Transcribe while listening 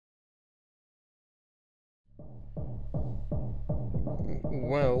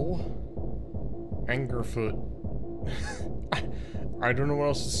Well, Angerfoot. I don't know what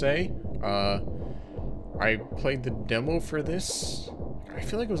else to say. I played the demo for this. I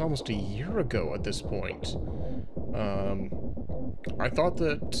feel like it was almost a year ago at this point. I thought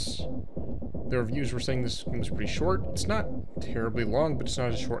that the reviews were saying this game was pretty short. It's not terribly long, but it's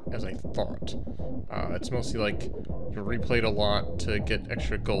not as short as I thought. It's mostly like you replayed a lot to get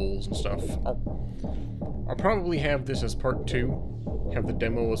extra goals and stuff. I'll probably have this as part 2, have the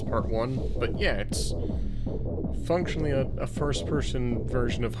demo as part 1, but yeah, it's functionally a first-person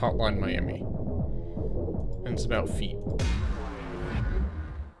version of Hotline Miami. And it's about feet.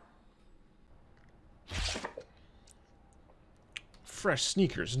 Fresh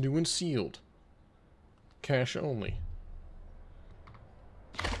sneakers, new and sealed. Cash only.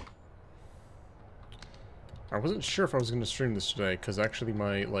 I wasn't sure if I was going to stream this today, because actually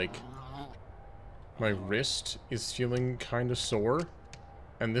my wrist is feeling kind of sore,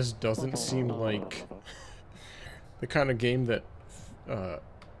 and this doesn't seem like the kind of game that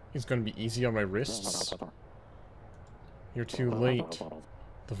is going to be easy on my wrists. You're too late.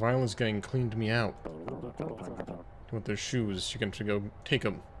 The violence gang cleaned me out. With their shoes, you can go take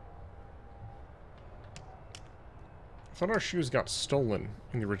them. I thought our shoes got stolen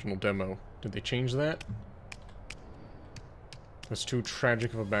in the original demo. Did they change that? That's too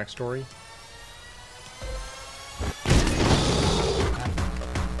tragic of a backstory.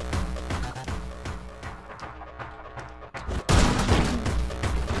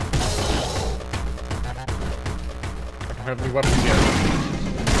 I don't have any weapons yet.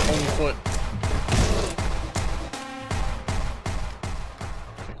 Only foot.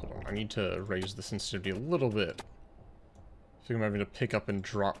 Okay, hold on. I need to raise the sensitivity a little bit. I think I'm having to pick up and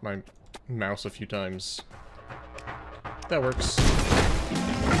drop my mouse a few times. That works. I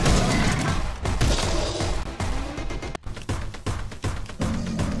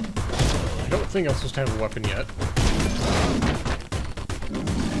don't think I'm supposed to have a weapon yet.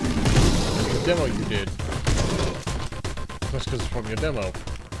 The demo you did. That's because it's probably a demo.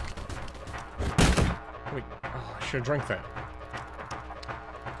 Wait, oh, I should have drank that.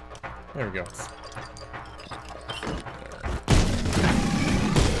 There we go.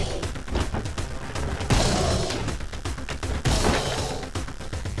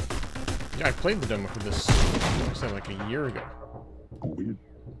 Yeah, I played the demo for this, like I said, like a year ago.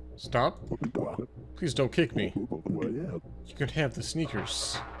 Stop. Please don't kick me. You can have the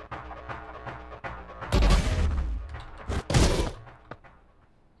sneakers.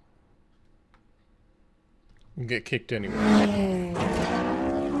 You get kicked anyway.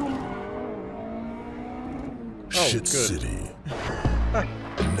 Oh, Shit good. City.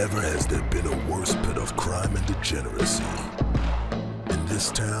 Never has there been a worse pit of crime and degeneracy. In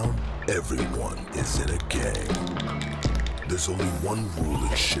this town, everyone is in a gang. There's only one rule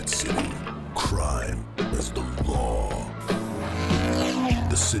in Shit City. Crime is the law.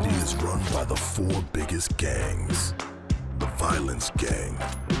 The city is run by the 4 biggest gangs. The Violence Gang,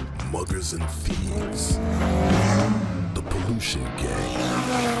 Muggers and Thieves. The Pollution Gang,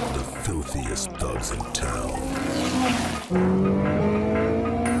 the filthiest thugs in town.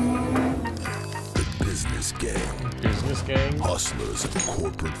 The Business Gang, Business gang hustlers and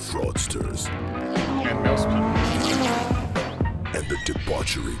corporate fraudsters. and mouse people. And the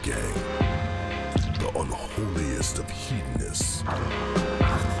Debauchery Gang, the unholiest of hedonists.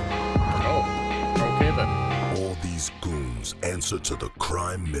 Oh, okay then. All these goons answer to the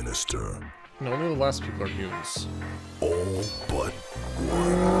Crime Minister. No, only the last people are goons. All but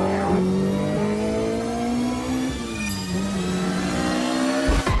one.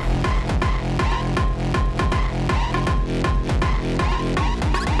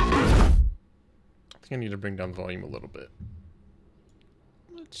 I think I need to bring down volume a little bit.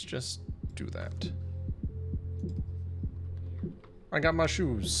 Let's just do that. I got my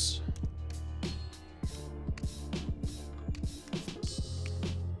shoes.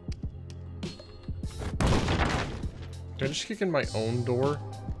 Did I just kick in my own door?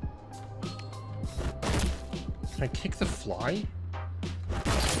 Can I kick the fly?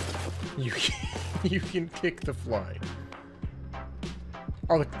 You can kick the fly.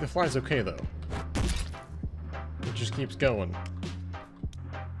 Oh, the fly's okay though. It just keeps going.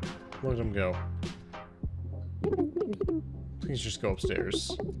 Let him go. Please just go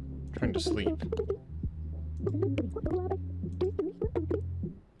upstairs. I'm trying to sleep.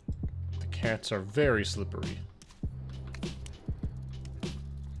 The cats are very slippery.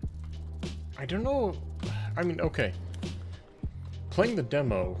 I don't know. I mean, okay. Playing the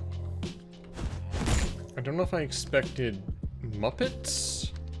demo, I don't know if I expected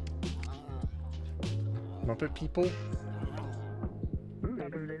Muppets? Muppet people?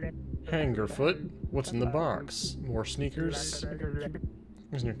 Hangerfoot, what's in the box? More sneakers?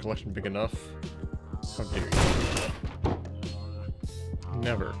 Isn't your collection big enough? How dare you?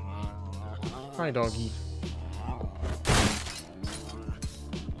 Never. Hi, doggy.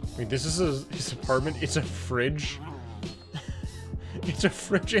 Wait, this is his apartment? It's a fridge? It's a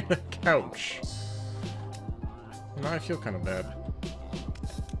fridge and a couch. Now I feel kind of bad.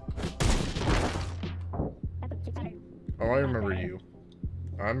 Oh, I remember you.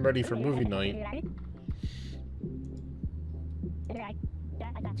 I'm ready for movie night.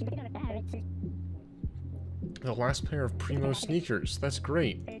 The last pair of Primo sneakers. That's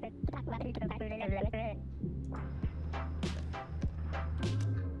great.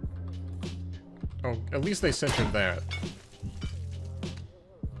 Oh, at least they sent him that.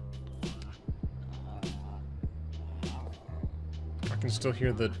 I can still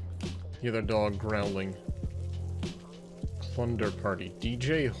hear the other dog growling. Plunder Party.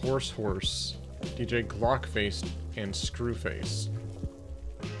 DJ Horse, DJ Glockface, and Screwface.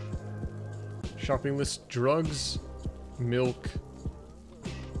 Shopping list: drugs, milk,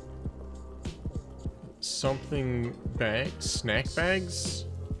 something snack bags?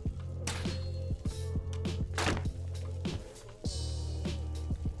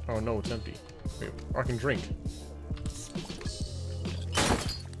 Oh no, it's empty. Wait, I can drink.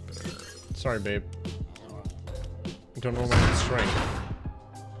 Sorry, babe. Don't know my strength.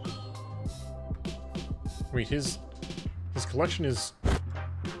 Wait, his collection is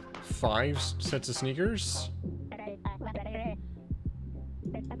 5 sets of sneakers?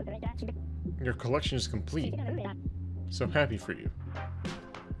 Your collection is complete. So happy for you.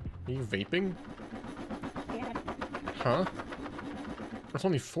 Are you vaping? Huh? That's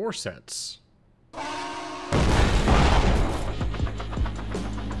only 4 sets.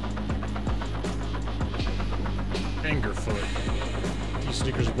 Angerfoot. These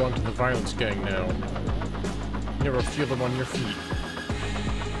sneakers belong to the violence gang now. You never feel them on your feet.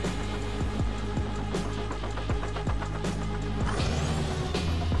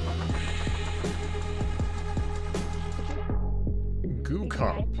 Goo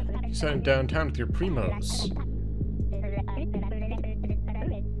Cop. You sat in downtown with your primos.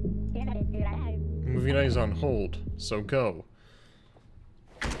 Movie night is on hold, so go.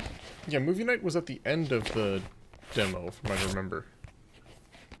 Yeah, movie night was at the end of the demo, if I remember.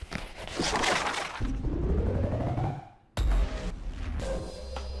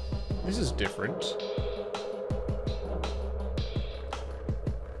 This is different.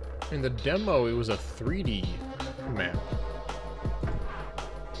 In the demo, it was a 3D map.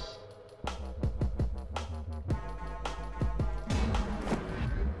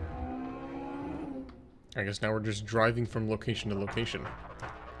 I guess now we're just driving from location to location.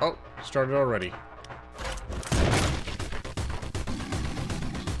 Oh, started already.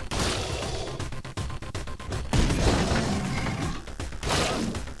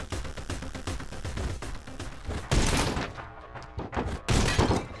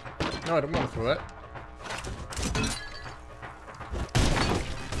 No, I don't want to throw that.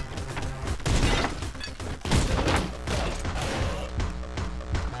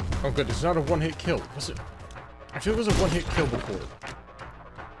 Oh good, it's not a one-hit kill. Was it? I feel it was a one-hit kill before.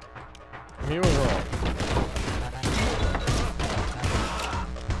 Maybe I was wrong.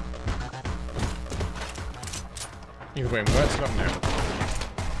 Either way, I'm glad it's not now.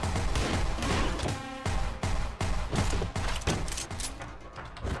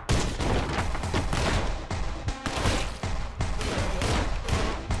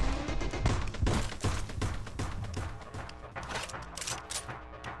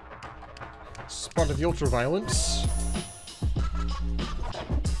 Spotted the ultraviolence.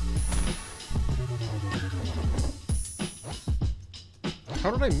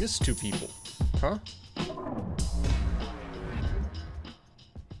 How did I miss 2 people? Huh?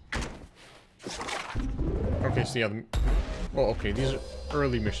 Okay, so yeah, well, okay, these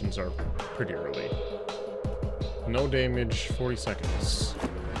early missions are pretty early. No damage, 40 seconds.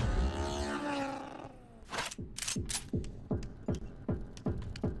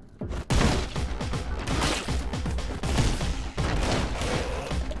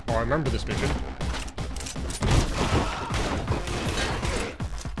 Oh, I remember this mission.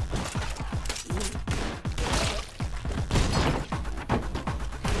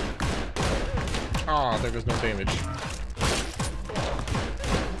 Ah, there was no damage.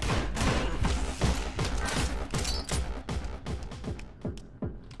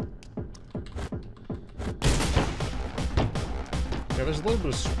 Yeah, there's a little bit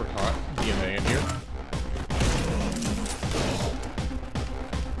of super hot DNA in here.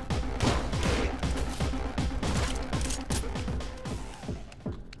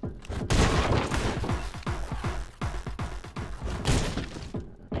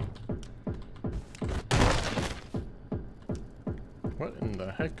 What in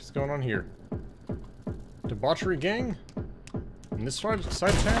the heck is going on here? Debauchery gang? In this side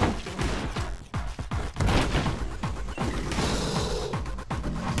of town?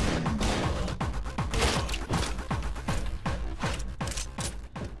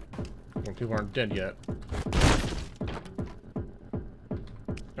 Well, people aren't dead yet.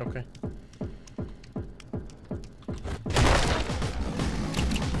 Okay.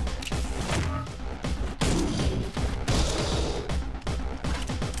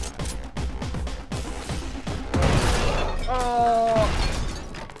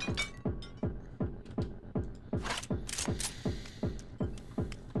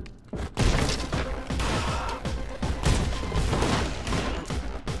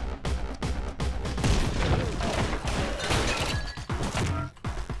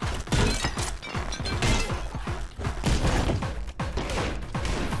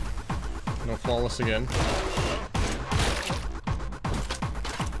 Flawless again.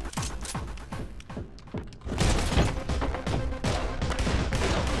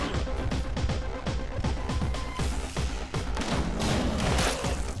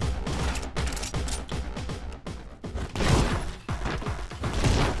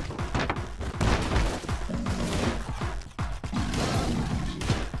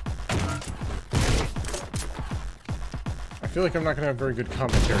 I feel like I'm not gonna have very good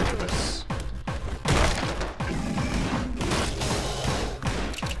commentary for this.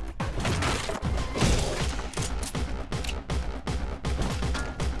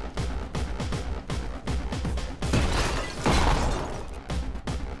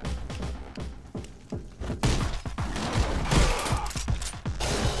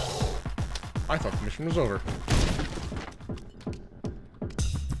 I thought the mission was over.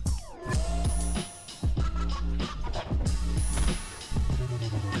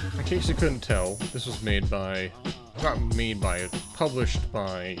 In case you couldn't tell, this was made by... not made by, published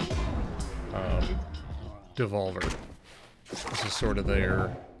by... Devolver. This is sort of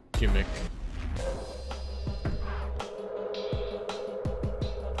their gimmick.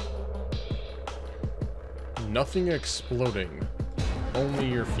 Nothing exploding. Only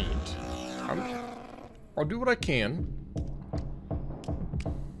your feet. I'll do what I can.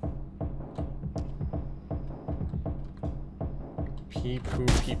 Pee-poo,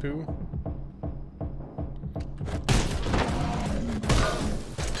 pee-poo.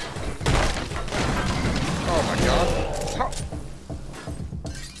 Oh my god.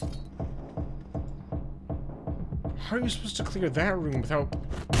 How are you supposed to clear that room without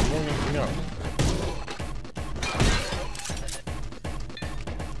blowing anything up?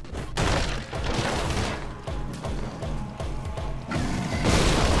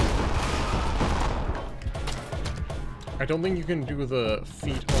 I don't think you can do the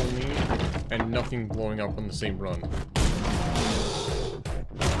feet only and nothing blowing up on the same run.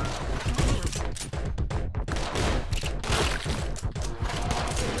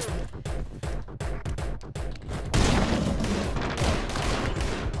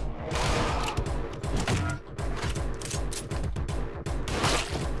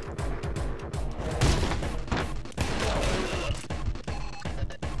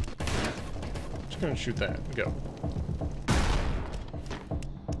 Just gonna shoot that and go.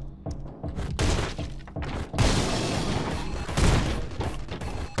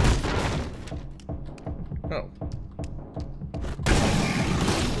 Oh.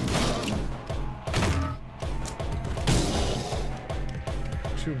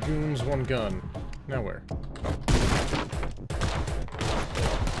 Two goons, one gun. Now where? Oh.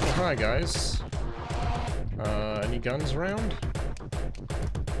 Oh, hi, guys. Any guns around?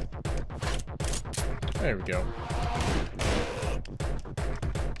 There we go.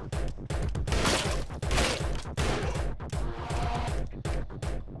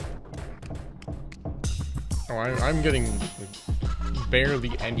 Oh, I'm getting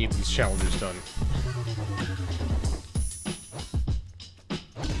barely any of these challenges done.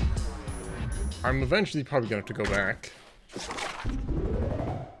 I'm eventually probably gonna have to go back.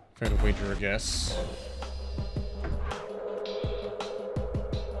 Try to wager a guess.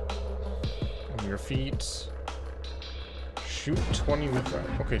 On your feet. Shoot 20 with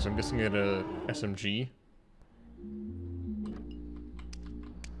that. Okay, so I'm guessing at a SMG.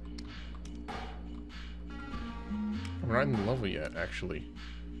 I'm not in the level yet, actually.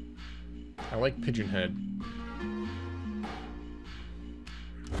 I like Pigeon Head.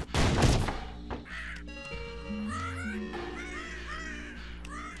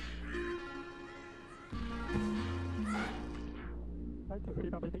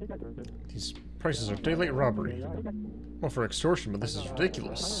 These prices are daylight robbery. Well, for extortion, but this is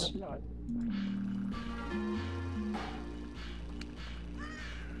ridiculous.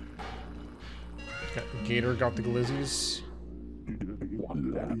 Gator got the glizzies.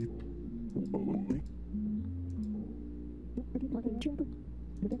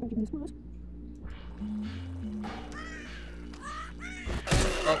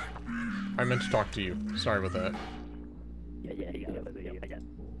 Oh, I meant to talk to you. Sorry about that.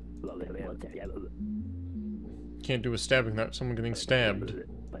 Can't do a stabbing without someone getting stabbed.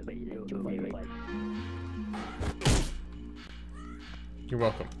 You're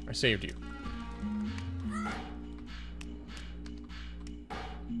welcome. I saved you.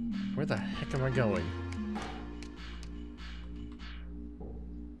 Where the heck am I going?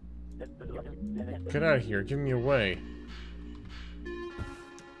 Get out of here. Give me away.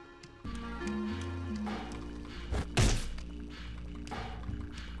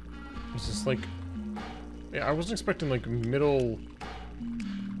 Is this like... Yeah, I wasn't expecting like middle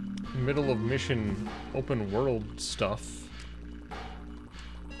of mission open world stuff.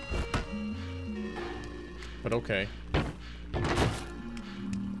 But okay.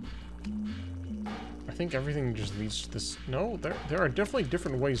 I think everything just leads to this. No, there are definitely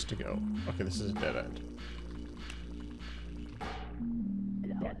different ways to go. Okay, this is a dead end.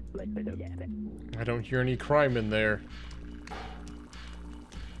 I don't hear any crime in there.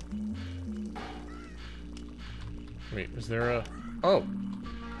 Wait, is there a... Oh!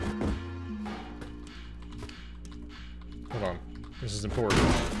 Hold on. This is important.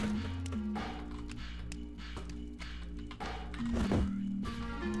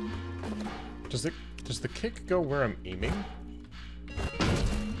 Does the kick go where I'm aiming?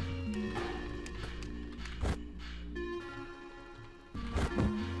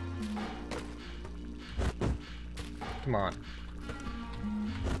 Come on.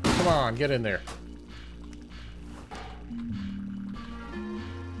 Come on, get in there.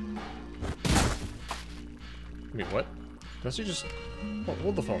 Wait, what? Does he just... Oh,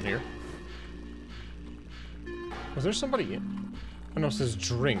 hold the phone here. Was there somebody in? Oh no, it says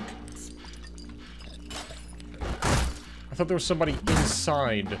drink. I thought there was somebody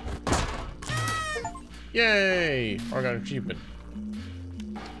inside. Yay! Oh, I got an achievement.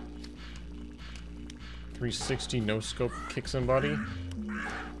 360 no scope kick somebody.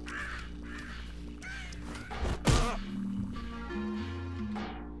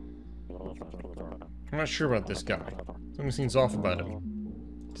 I'm not sure about this guy. Something seems off about him.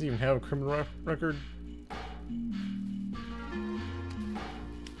 Does he even have a criminal record?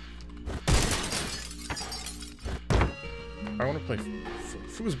 I want to play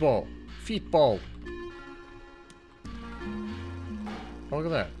foosball. Feetball. Oh,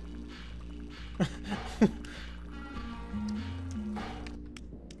 look at that.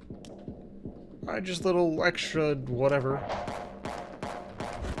 I just little extra whatever.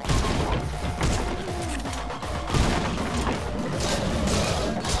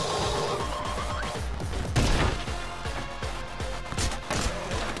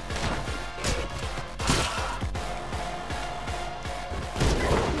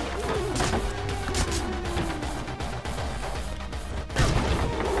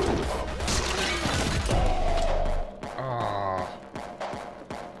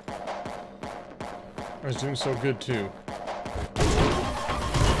 I was doing so good too.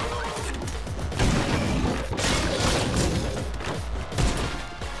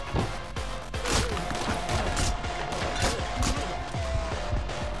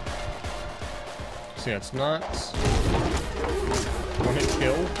 So yeah, it's not one hit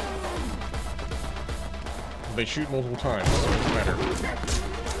kill. They shoot multiple times, so it doesn't matter.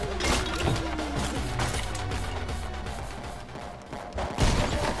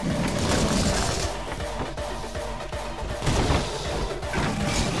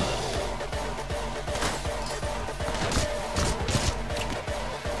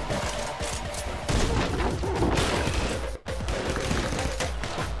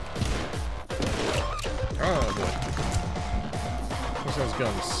 Those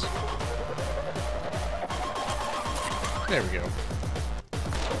guns. There we go.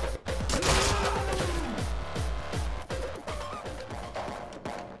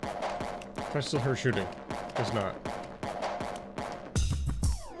 I still hear shooting. Does not.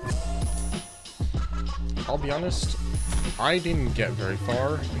 I'll be honest, I didn't get very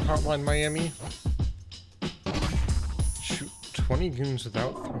far in Hotline Miami. Shoot 20 goons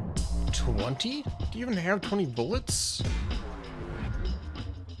without 20? Do you even have 20 bullets?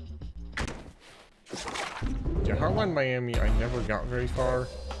 Yeah, Hotline Miami, I never got very far.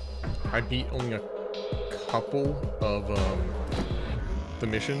 I beat only a couple of the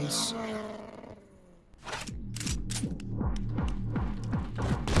missions.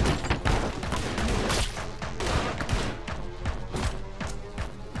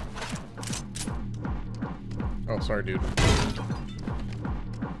 sorry, dude.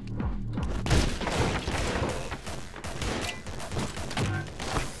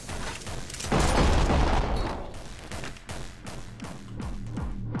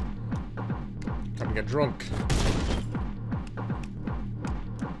 Time to get drunk.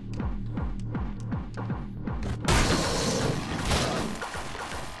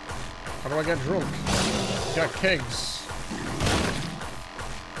 How do I get drunk? Got kegs.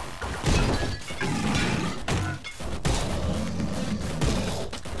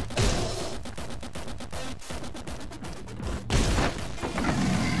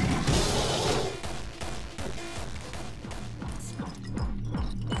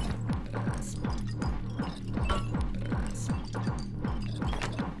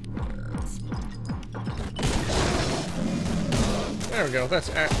 There we go, that's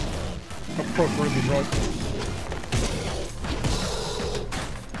appropriately drunk.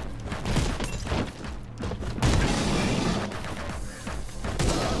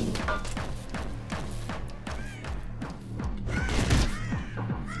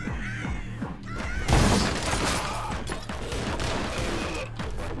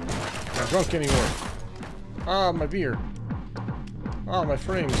 Not drunk anymore. Ah, my beer. Ah, my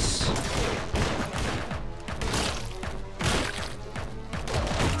frames.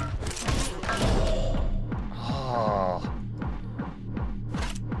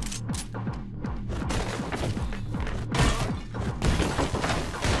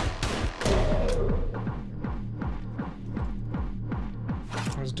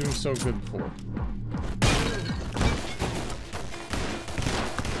 I was doing so good before.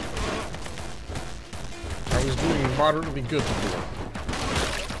 I was doing moderately good before.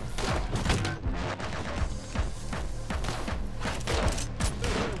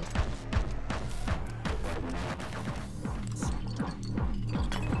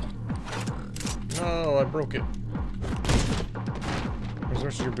 No, I broke it. Where's the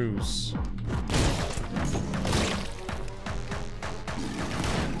rest of your booze?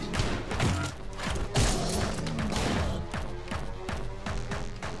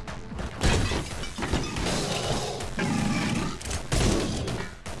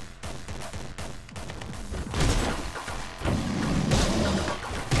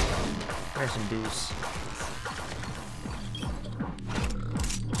 There's some booze.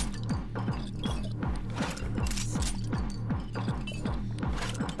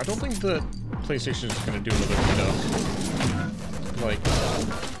 I don't think the PlayStation is going to do another like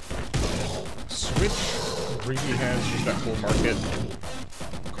Switch really has just that whole market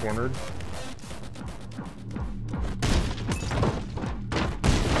cornered.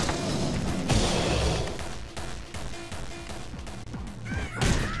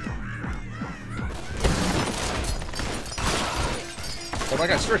 Oh, I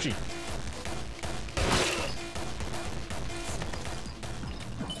got stretchy.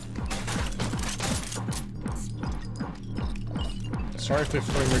 Sorry if the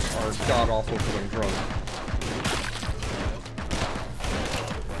frame rates are god-awful because I'm drunk.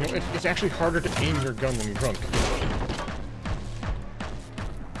 You know, it's actually harder to aim your gun when you're drunk.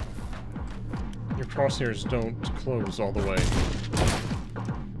 Your crosshairs don't close all the way.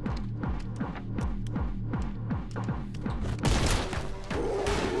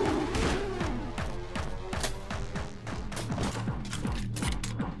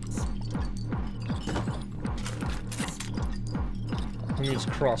 Who needs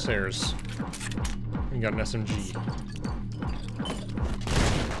crosshairs? You got an SMG.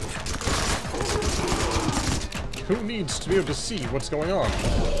 Who needs to be able to see what's going on?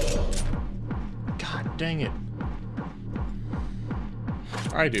 God dang it.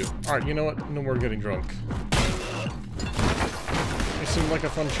 I do. Alright, you know what? No more getting drunk. It seemed like a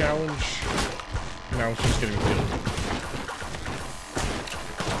fun challenge. Now it's just getting killed.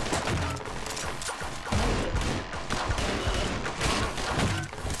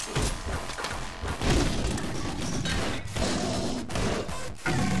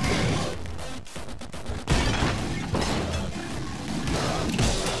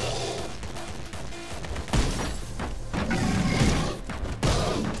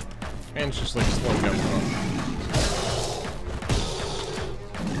 And it's just like slowing down the run.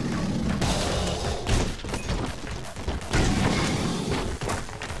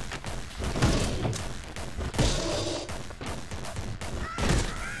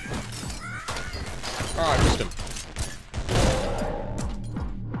 Ah, I missed him.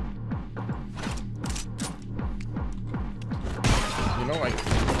 You know, I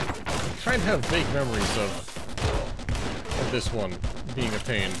kind of have vague memories of this one being a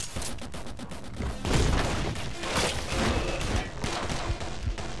pain.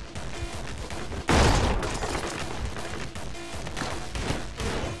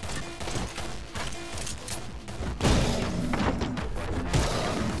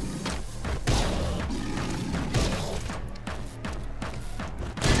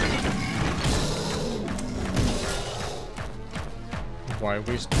 Why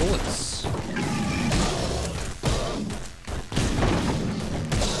waste bullets?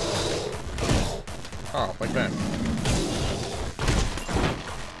 Oh, like that.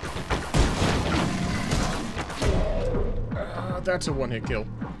 That's a one-hit kill.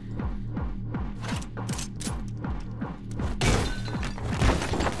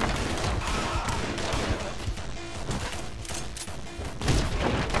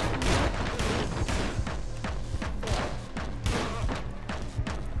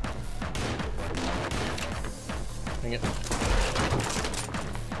 Dang it.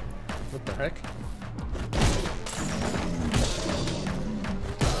 What the heck?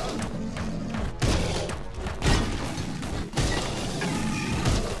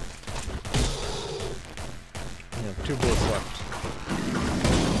 Yeah, 2 bullets left.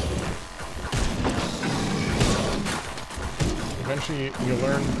 Eventually, you'll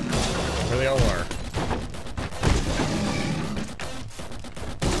learn where they all are.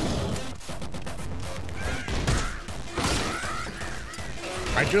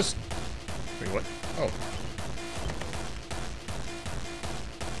 I just... Wait, what? Oh.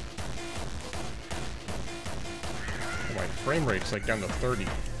 Oh, my frame rate's like down to 30.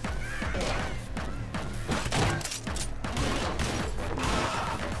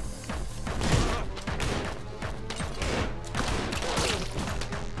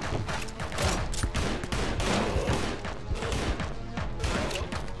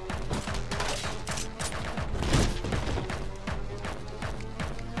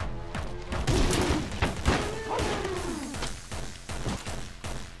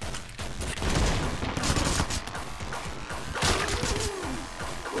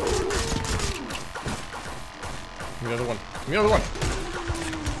 Give me the other one. Give me the other one.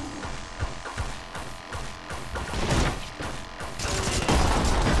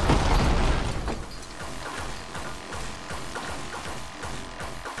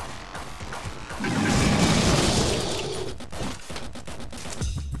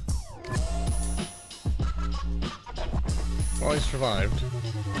 Well, he survived.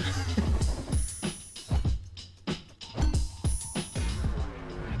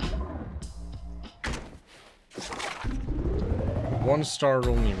 One star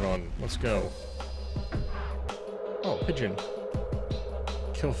only run. Let's go. Oh, pigeon.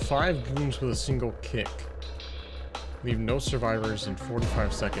 Kill 5 goons with a single kick. Leave no survivors in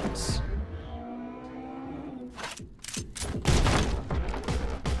 45 seconds.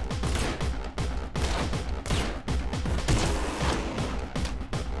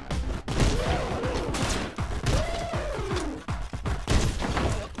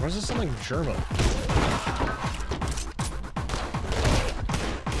 Why does this sound like German?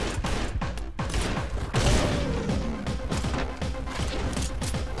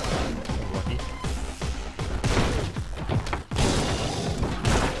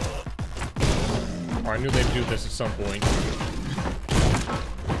 I knew they'd do this at some point.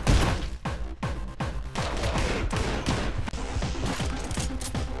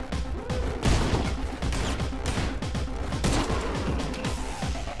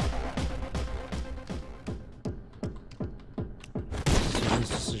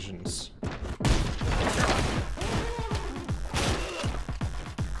 Decisions.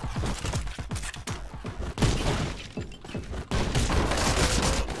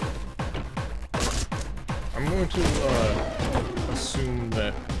 I'm going to assume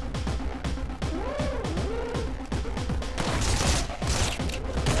that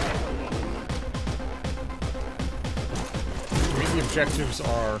maybe the objectives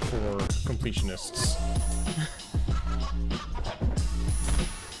are for completionists.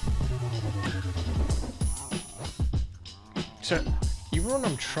 Except, even when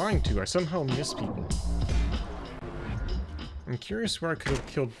I'm trying to, I somehow miss people. I'm curious where I could have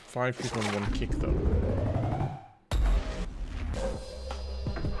killed 5 people in one kick, though.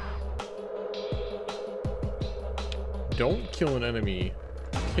 Don't kill an enemy.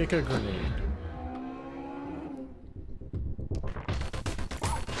 Kick a grenade.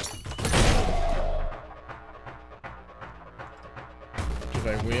 Did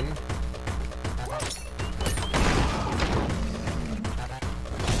I win?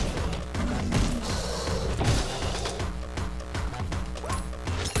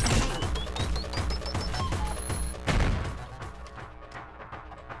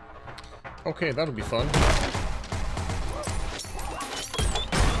 Okay, that'll be fun.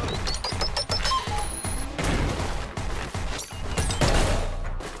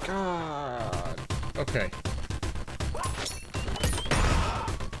 God. Okay.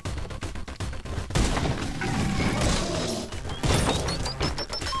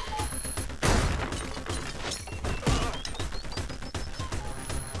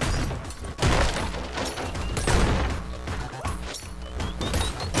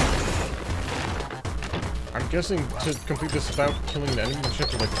 guessing to complete this without killing the enemy, you just have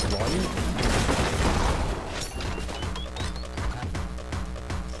to, like, run?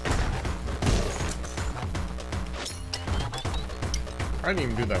 I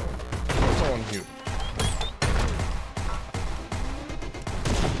didn't even do that one. That's all on you.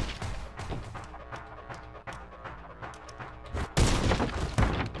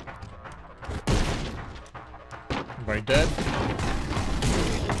 Everybody dead?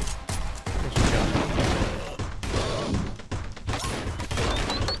 What you got?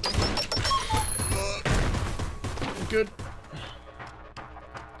 Good.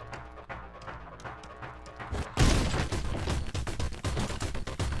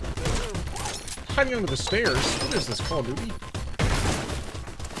 Hiding under the stairs? What is this, Call of Duty?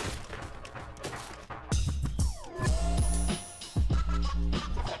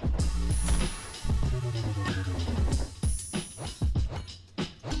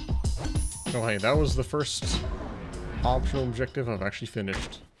 Oh hey, that was the first optional objective I've actually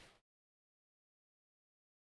finished.